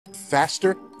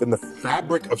faster than the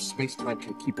fabric of space-time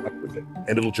can keep up with it,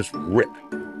 and it'll just rip.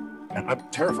 And I'm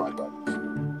terrified by this.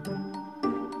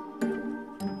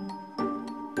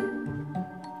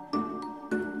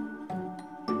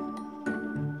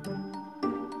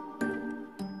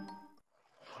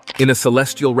 In a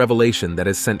celestial revelation that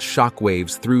has sent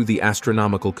shockwaves through the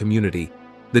astronomical community,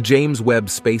 the James Webb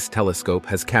Space Telescope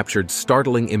has captured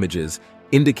startling images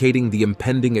indicating the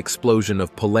impending explosion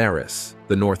of Polaris,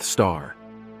 the North Star.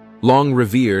 Long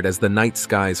revered as the night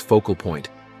sky's focal point,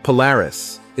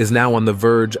 Polaris is now on the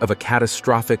verge of a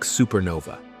catastrophic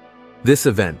supernova. This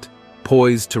event,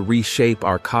 poised to reshape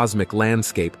our cosmic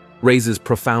landscape, raises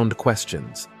profound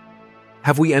questions.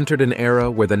 Have we entered an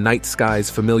era where the night sky's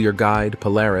familiar guide,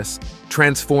 Polaris,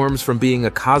 transforms from being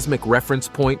a cosmic reference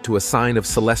point to a sign of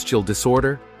celestial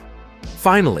disorder?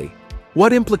 Finally,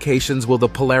 what implications will the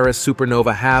Polaris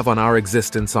supernova have on our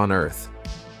existence on Earth?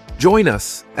 Join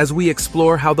us as we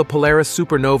explore how the Polaris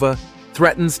supernova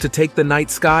threatens to take the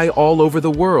night sky all over the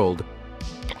world.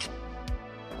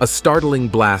 A startling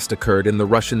blast occurred in the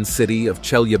Russian city of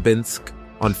Chelyabinsk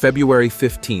on February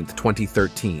 15,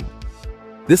 2013.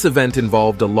 This event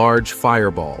involved a large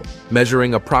fireball,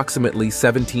 measuring approximately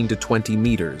 17 to 20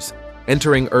 meters,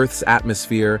 entering Earth's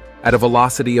atmosphere at a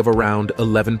velocity of around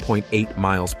 11.8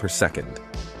 miles per second.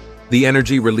 The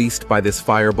energy released by this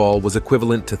fireball was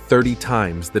equivalent to 30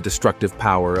 times the destructive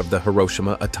power of the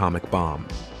Hiroshima atomic bomb.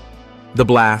 The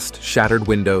blast shattered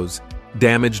windows,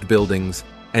 damaged buildings,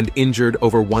 and injured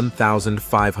over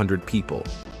 1,500 people,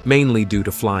 mainly due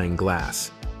to flying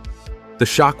glass. The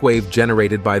shockwave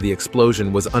generated by the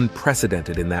explosion was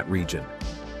unprecedented in that region.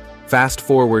 Fast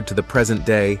forward to the present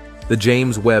day, the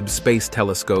James Webb Space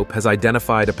Telescope has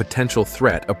identified a potential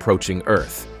threat approaching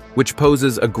Earth, which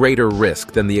poses a greater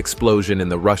risk than the explosion in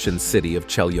the Russian city of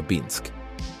Chelyabinsk.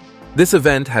 This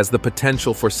event has the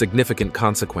potential for significant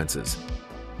consequences.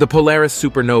 The Polaris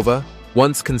supernova,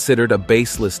 once considered a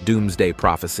baseless doomsday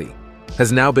prophecy,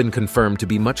 has now been confirmed to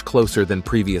be much closer than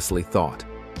previously thought.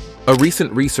 A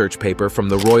recent research paper from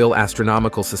the Royal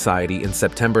Astronomical Society in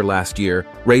September last year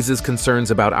raises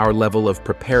concerns about our level of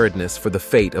preparedness for the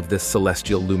fate of this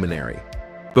celestial luminary.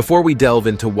 Before we delve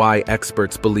into why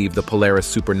experts believe the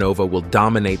Polaris supernova will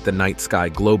dominate the night sky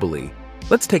globally,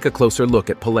 let's take a closer look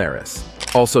at Polaris,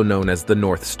 also known as the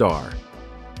North Star.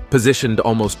 Positioned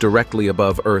almost directly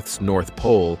above Earth's North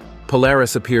Pole,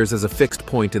 Polaris appears as a fixed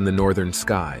point in the northern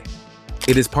sky.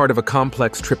 It is part of a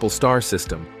complex triple star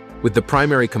system, with the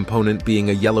primary component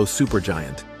being a yellow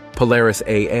supergiant, Polaris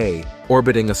AA,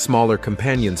 orbiting a smaller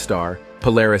companion star,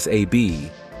 Polaris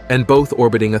AB, and both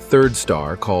orbiting a third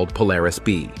star called Polaris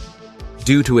B.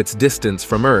 Due to its distance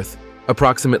from Earth,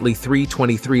 approximately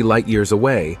 323 light-years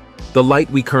away, the light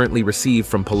we currently receive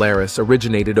from Polaris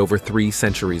originated over 3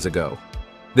 centuries ago.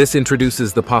 This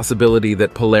introduces the possibility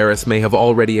that Polaris may have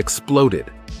already exploded,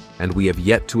 and we have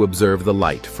yet to observe the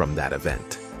light from that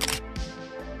event.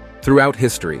 Throughout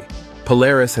history,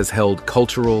 Polaris has held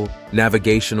cultural,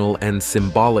 navigational, and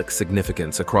symbolic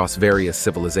significance across various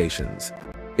civilizations.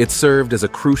 It served as a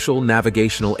crucial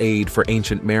navigational aid for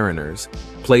ancient mariners,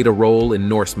 played a role in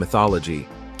Norse mythology,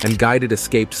 and guided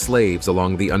escaped slaves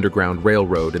along the Underground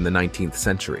Railroad in the 19th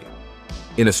century.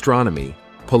 In astronomy,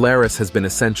 Polaris has been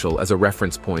essential as a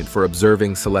reference point for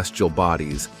observing celestial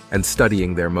bodies and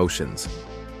studying their motions.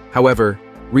 However,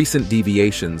 recent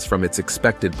deviations from its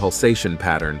expected pulsation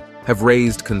pattern have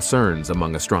raised concerns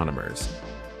among astronomers.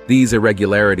 These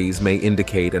irregularities may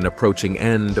indicate an approaching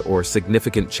end or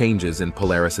significant changes in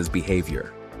Polaris's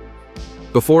behavior.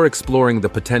 Before exploring the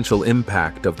potential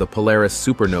impact of the Polaris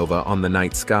supernova on the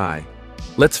night sky,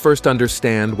 let's first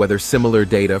understand whether similar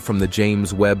data from the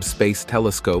James Webb Space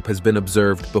Telescope has been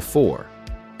observed before,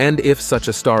 and if such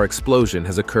a star explosion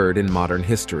has occurred in modern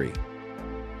history.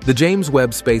 The James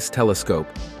Webb Space Telescope,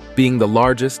 being the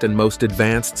largest and most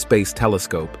advanced space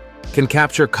telescope, can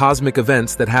capture cosmic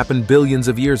events that happened billions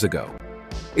of years ago.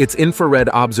 Its infrared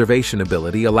observation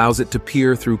ability allows it to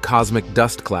peer through cosmic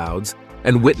dust clouds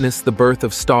and witness the birth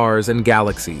of stars and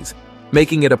galaxies,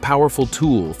 making it a powerful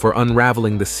tool for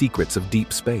unraveling the secrets of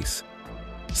deep space.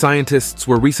 Scientists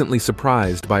were recently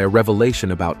surprised by a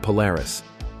revelation about Polaris.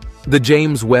 The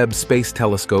James Webb Space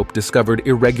Telescope discovered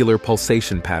irregular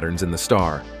pulsation patterns in the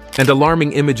star, and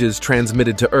alarming images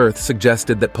transmitted to Earth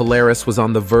suggested that Polaris was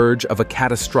on the verge of a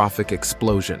catastrophic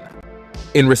explosion.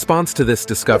 In response to this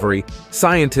discovery,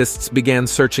 scientists began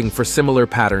searching for similar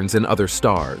patterns in other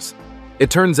stars. It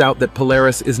turns out that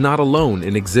Polaris is not alone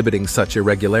in exhibiting such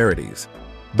irregularities.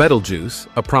 Betelgeuse,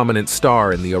 a prominent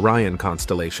star in the Orion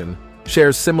constellation,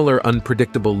 shares similar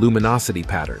unpredictable luminosity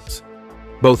patterns.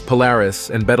 Both Polaris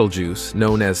and Betelgeuse,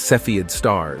 known as cepheid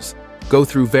stars, go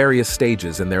through various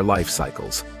stages in their life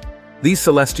cycles. These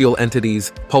celestial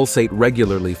entities pulsate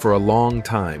regularly for a long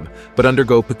time, but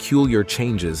undergo peculiar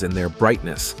changes in their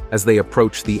brightness as they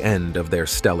approach the end of their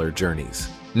stellar journeys.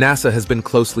 NASA has been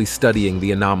closely studying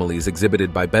the anomalies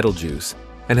exhibited by Betelgeuse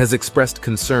and has expressed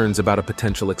concerns about a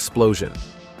potential explosion.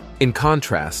 In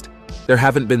contrast, there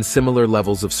haven't been similar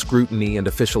levels of scrutiny and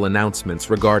official announcements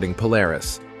regarding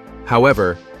Polaris.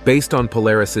 However, based on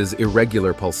Polaris's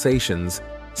irregular pulsations,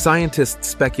 scientists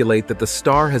speculate that the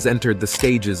star has entered the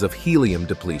stages of helium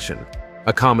depletion,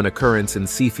 a common occurrence in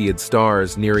cepheid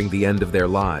stars nearing the end of their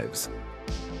lives.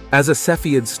 As a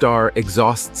cepheid star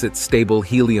exhausts its stable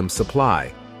helium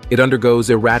supply, it undergoes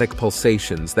erratic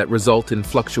pulsations that result in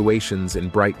fluctuations in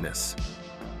brightness.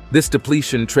 This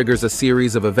depletion triggers a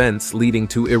series of events leading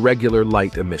to irregular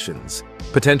light emissions,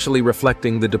 potentially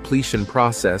reflecting the depletion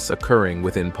process occurring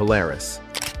within Polaris.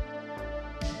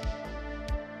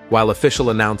 While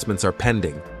official announcements are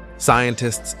pending,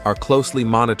 scientists are closely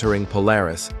monitoring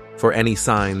Polaris for any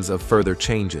signs of further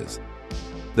changes.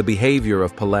 The behavior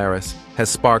of Polaris has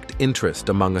sparked interest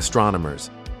among astronomers,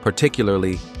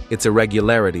 particularly its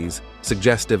irregularities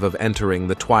suggestive of entering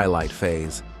the twilight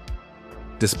phase.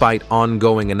 Despite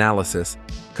ongoing analysis,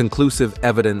 conclusive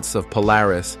evidence of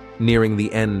Polaris nearing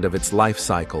the end of its life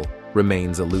cycle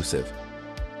remains elusive.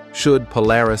 Should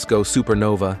Polaris go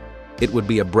supernova, it would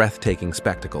be a breathtaking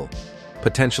spectacle,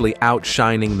 potentially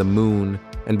outshining the moon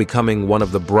and becoming one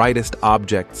of the brightest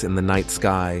objects in the night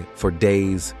sky for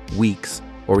days, weeks,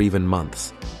 or even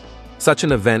months. Such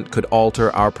an event could alter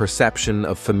our perception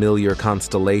of familiar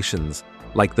constellations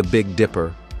like the Big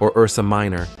Dipper or Ursa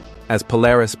Minor, as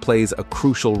Polaris plays a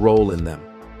crucial role in them.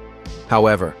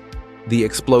 However, the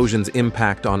explosion's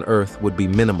impact on Earth would be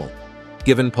minimal,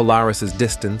 given Polaris's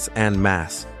distance and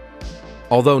mass.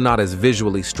 Although not as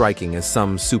visually striking as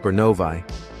some supernovae,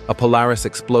 a Polaris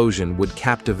explosion would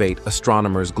captivate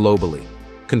astronomers globally,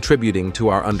 contributing to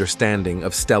our understanding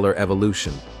of stellar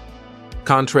evolution.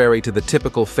 Contrary to the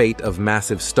typical fate of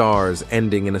massive stars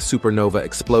ending in a supernova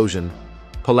explosion,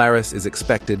 Polaris is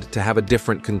expected to have a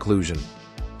different conclusion.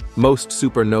 Most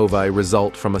supernovae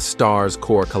result from a star's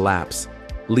core collapse,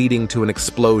 leading to an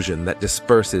explosion that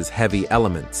disperses heavy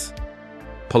elements.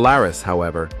 Polaris,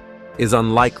 however, is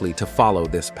unlikely to follow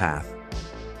this path.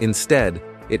 Instead,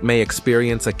 it may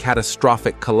experience a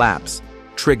catastrophic collapse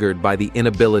triggered by the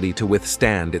inability to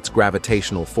withstand its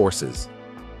gravitational forces.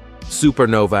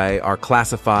 Supernovae are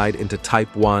classified into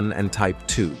Type 1 and Type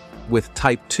 2, with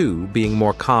Type 2 being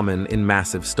more common in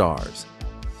massive stars.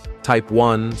 Type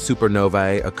 1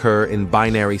 supernovae occur in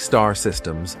binary star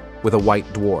systems with a white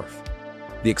dwarf.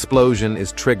 The explosion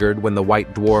is triggered when the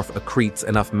white dwarf accretes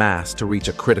enough mass to reach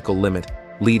a critical limit,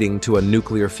 leading to a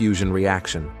nuclear fusion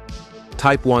reaction.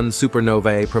 Type 1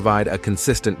 supernovae provide a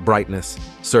consistent brightness,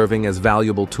 serving as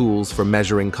valuable tools for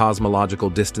measuring cosmological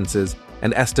distances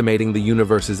and estimating the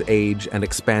universe's age and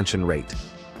expansion rate.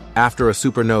 After a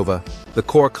supernova, the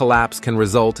core collapse can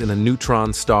result in a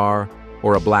neutron star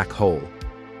or a black hole.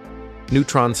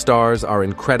 Neutron stars are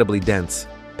incredibly dense,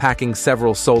 packing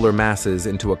several solar masses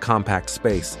into a compact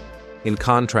space. In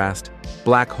contrast,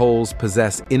 black holes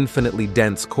possess infinitely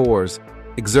dense cores,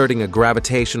 exerting a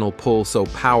gravitational pull so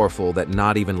powerful that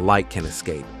not even light can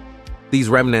escape. These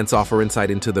remnants offer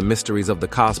insight into the mysteries of the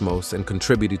cosmos and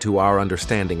contribute to our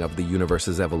understanding of the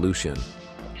universe's evolution.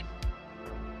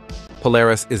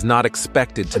 Polaris is not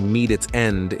expected to meet its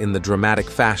end in the dramatic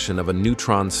fashion of a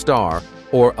neutron star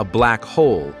or a black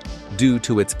hole due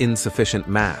to its insufficient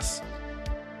mass.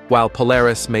 While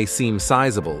Polaris may seem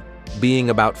sizable, being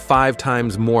about 5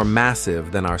 times more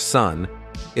massive than our Sun,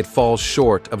 it falls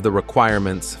short of the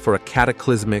requirements for a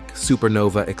cataclysmic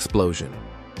supernova explosion.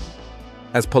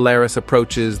 As Polaris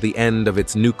approaches the end of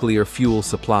its nuclear fuel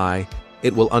supply,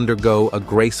 it will undergo a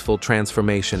graceful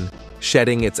transformation,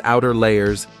 shedding its outer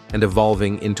layers and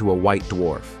evolving into a white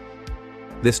dwarf.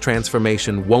 This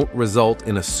transformation won't result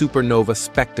in a supernova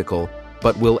spectacle,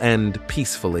 but will end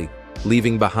peacefully,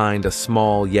 leaving behind a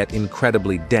small yet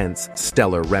incredibly dense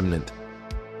stellar remnant.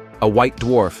 A white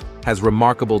dwarf has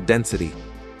remarkable density,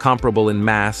 comparable in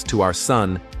mass to our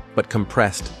Sun, but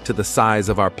compressed to the size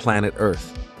of our planet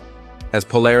Earth. As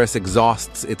Polaris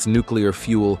exhausts its nuclear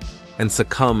fuel and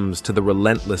succumbs to the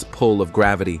relentless pull of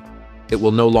gravity, it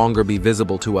will no longer be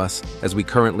visible to us as we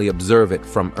currently observe it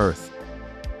from Earth.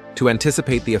 To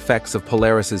anticipate the effects of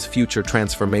Polaris's future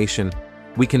transformation,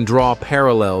 we can draw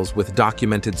parallels with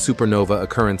documented supernova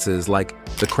occurrences like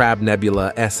the Crab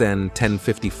Nebula SN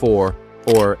 1054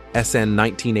 or SN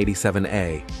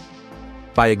 1987A.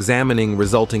 By examining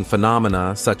resulting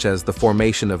phenomena such as the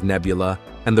formation of nebula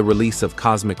and the release of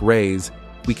cosmic rays,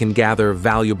 we can gather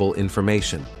valuable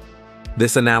information.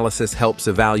 This analysis helps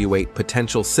evaluate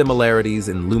potential similarities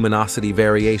in luminosity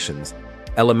variations,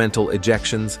 elemental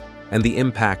ejections, and the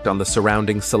impact on the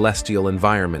surrounding celestial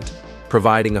environment,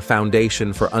 providing a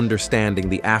foundation for understanding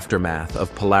the aftermath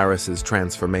of Polaris's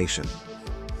transformation.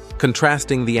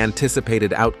 Contrasting the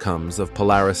anticipated outcomes of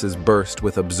Polaris's burst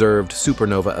with observed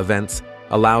supernova events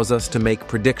allows us to make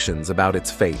predictions about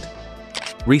its fate.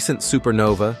 Recent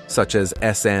supernova, such as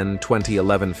SN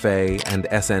 2011 Fe and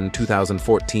SN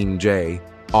 2014 J,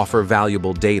 offer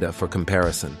valuable data for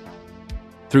comparison.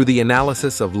 Through the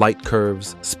analysis of light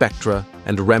curves, spectra,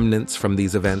 and remnants from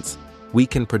these events, we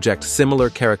can project similar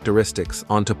characteristics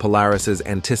onto Polaris's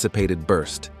anticipated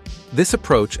burst. This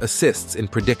approach assists in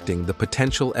predicting the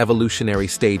potential evolutionary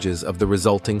stages of the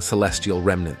resulting celestial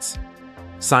remnants.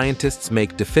 Scientists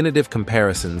make definitive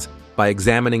comparisons by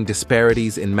examining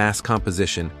disparities in mass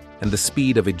composition and the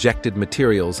speed of ejected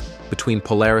materials between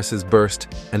Polaris's burst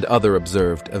and other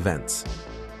observed events.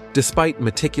 Despite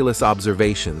meticulous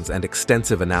observations and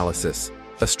extensive analysis,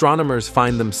 astronomers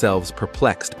find themselves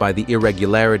perplexed by the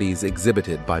irregularities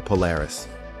exhibited by Polaris.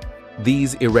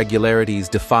 These irregularities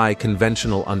defy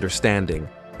conventional understanding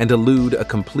and elude a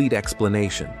complete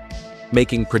explanation,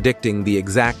 making predicting the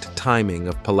exact timing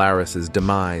of Polaris's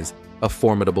demise a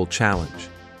formidable challenge.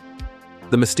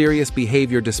 The mysterious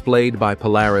behavior displayed by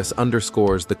Polaris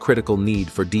underscores the critical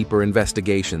need for deeper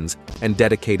investigations and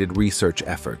dedicated research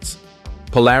efforts.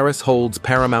 Polaris holds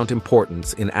paramount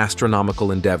importance in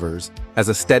astronomical endeavors as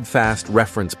a steadfast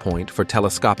reference point for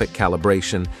telescopic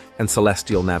calibration and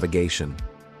celestial navigation.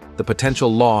 The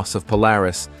potential loss of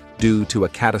Polaris due to a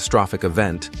catastrophic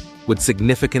event would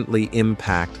significantly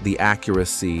impact the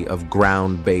accuracy of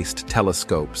ground-based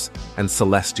telescopes and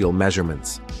celestial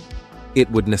measurements. It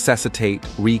would necessitate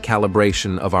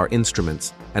recalibration of our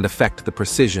instruments and affect the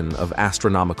precision of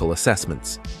astronomical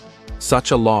assessments.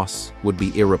 Such a loss would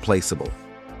be irreplaceable.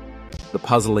 The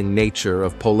puzzling nature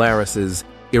of Polaris's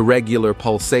irregular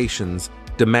pulsations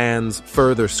demands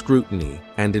further scrutiny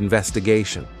and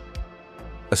investigation.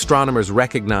 Astronomers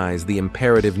recognize the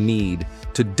imperative need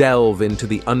to delve into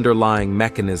the underlying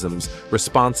mechanisms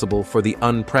responsible for the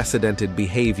unprecedented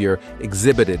behavior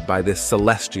exhibited by this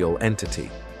celestial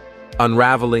entity.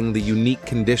 Unraveling the unique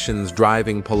conditions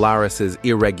driving Polaris's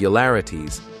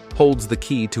irregularities holds the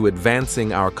key to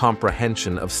advancing our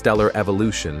comprehension of stellar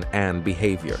evolution and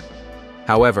behavior.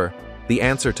 However, the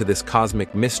answer to this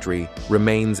cosmic mystery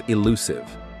remains elusive,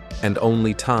 and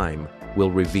only time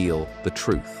will reveal the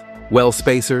truth. Well,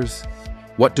 spacers,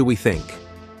 what do we think?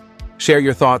 Share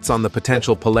your thoughts on the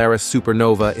potential Polaris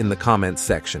supernova in the comments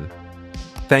section.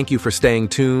 Thank you for staying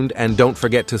tuned, and don't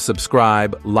forget to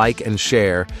subscribe, like, and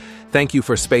share. Thank you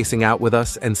for spacing out with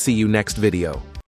us, and see you next video.